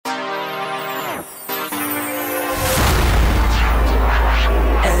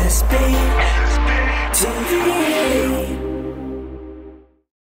SBTV.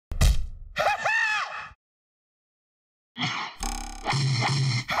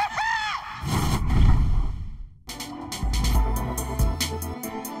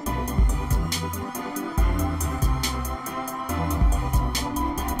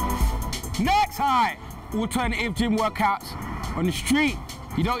 Next high, alternative gym workouts on the street.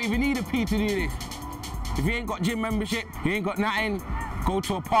 You don't even need a P to do this. If you ain't got gym membership, you ain't got nothing, go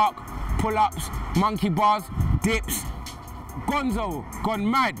to a park, pull-ups, monkey bars, dips. Gonzo, gone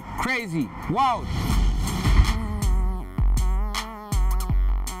mad, crazy, wild.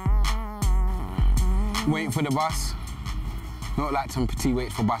 Waiting for the bus. Not like Tempa T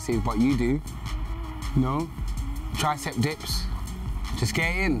waits for buses, but you do. No, tricep dips, just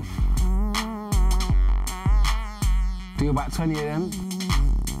get in. Do about 20 of them.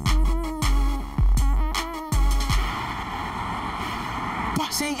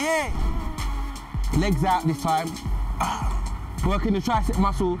 Bus ain't here. Legs out this time. Working the tricep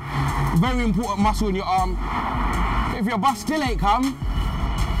muscle, very important muscle in your arm. If your bus still ain't come,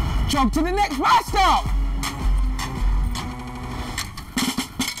 jog to the next bus stop.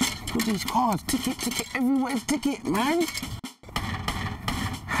 Look at these cars, ticket, everywhere's ticket, man.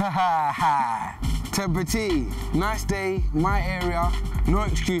 Ha ha ha. Tempa T, nice day, my area, no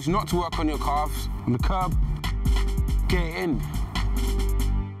excuse not to work on your calves. On the curb, get it in.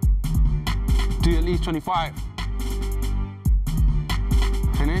 Do at least 25.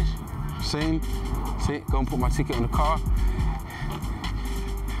 Finish, same, sit, go and put my ticket on the car.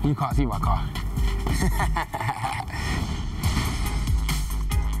 You can't see my car.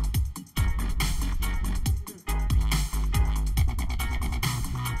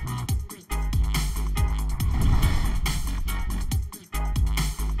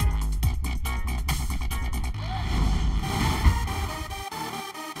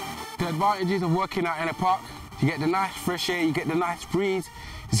 The advantages of working out in a park, you get the nice fresh air, you get the nice breeze,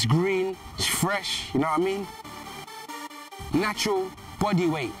 it's green, it's fresh, you know what I mean? Natural body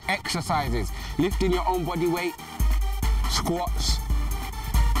weight exercises, lifting your own body weight, squats,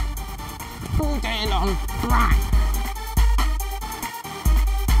 all day long.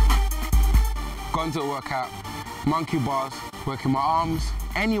 Gonzo workout, monkey bars, working my arms.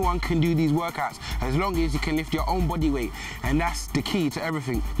 Anyone can do these workouts as long as you can lift your own body weight. And that's the key to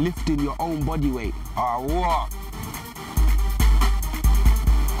everything, lifting your own body weight. What?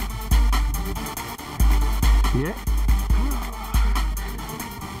 Yeah.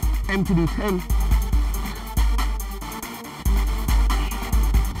 M to do 10.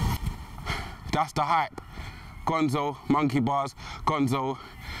 That's the hype. Gonzo, monkey bars, Gonzo,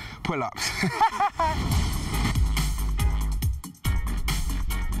 pull-ups.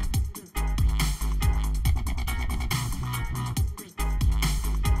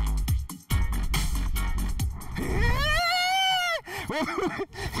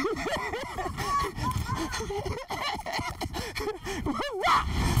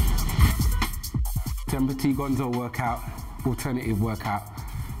 Tempa T Gonzo workout, alternative workout,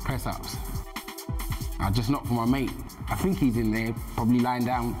 press-ups. I just knocked for my mate. I think he's in there, probably lying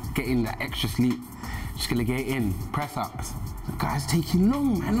down, getting that extra sleep. Just gonna get in, press-ups. The guy's taking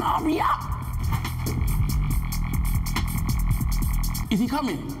long, man, hurry up! Is he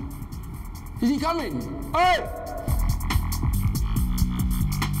coming? Is he coming? Hey!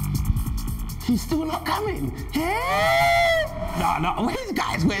 He's still not coming. Hey! No, where's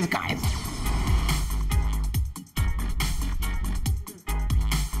guys? Where's guys?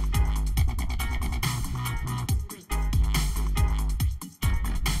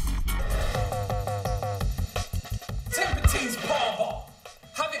 Tempa T's bar.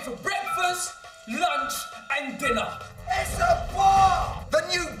 Have it for breakfast, lunch, and dinner. It's a bar! The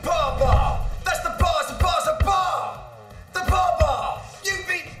new bar. That's the bar, the bar's a bar! The bar! You've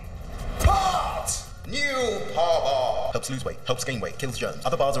been part! New bar. Helps lose weight, helps gain weight, kills germs.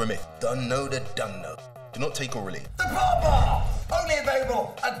 Other bars are a myth. Done know. Do not take orally. The bar! Only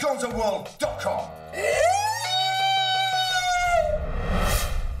available at GONZOWORLD.com.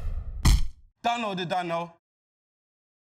 Done know.